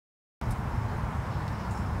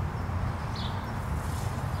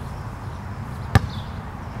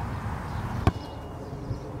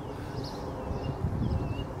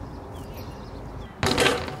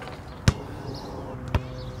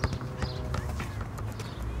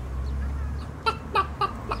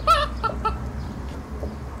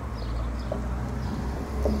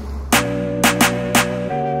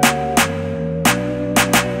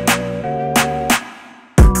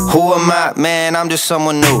Who am I? Man, I'm just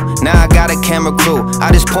someone new. Now I got a camera crew, I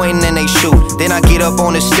just point and they shoot. Then I get up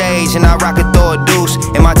on the stage and I rock and throw a deuce.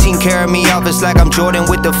 And my team carry me off, it's like I'm Jordan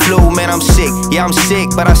with the flu. Man, I'm sick, yeah I'm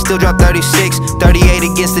sick, but I still drop 36.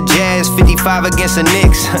 38 against the Jazz, 55 against the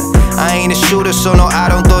Knicks. I ain't a shooter, so no, I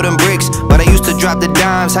don't throw them bricks. But I used to drop the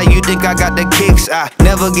dimes, how you think I got the kicks? I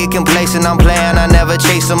never get complacent, I'm playing, I never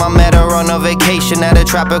chase them. I met her on a vacation at a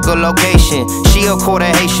tropical location. She a quarter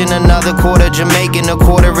Haitian, another quarter Jamaican. A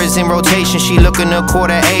quarter is in rotation, she looking a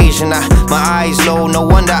quarter Asian. My eyes low, no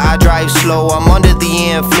wonder I drive slow. I'm under the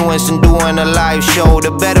influence and doing a live show.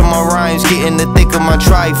 The better my rhymes getting, the thicker my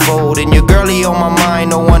trifold. And your girlie on my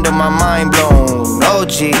mind, no wonder my mind blown. Oh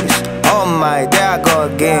jeez, oh my, there I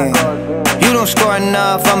go again. You don't score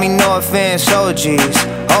enough, I mean no offense, oh jeez.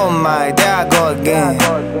 Oh my, there I go again.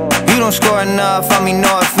 You don't score enough, I mean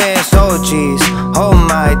no offense, oh jeez. Oh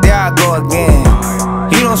my, there I go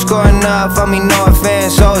again. You don't score enough, I mean no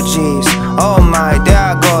offense, oh jeez. Oh my, there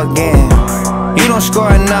I go again. You don't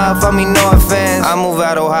score enough, I mean no offense. I moved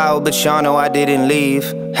out Ohio, but y'all know I didn't leave.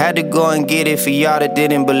 Had to go and get it for y'all that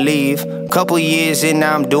didn't believe. Couple years in,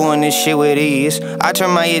 now I'm doing this shit with ease. I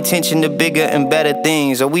turn my attention to bigger and better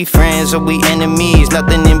things. Are we friends, are we enemies?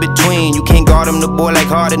 Nothing in between. You can't guard him, the boy like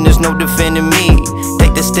Harden, there's no defending me.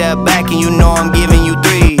 Take the step back and you know I'm giving you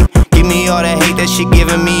 3. Give me all the hate, that shit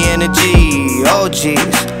giving me energy. Oh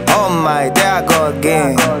jeez, oh my, there I go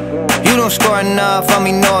again. You don't score enough, I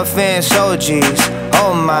mean no offense, oh jeez.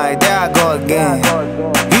 Oh my, there I go again.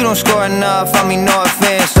 You don't score enough, I mean no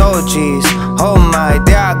offense, oh jeez. Oh my,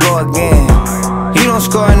 there I go again. You don't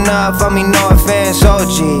score enough, I mean no offense, oh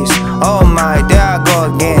jeez. Oh my, there I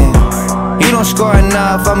go again. You don't score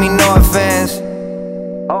enough, I mean no offense.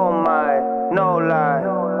 Oh my, no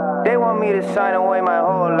lie. They want me to sign away my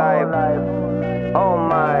whole life. Oh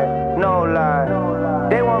my, no lie.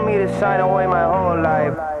 They want me to sign away my whole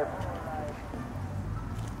life.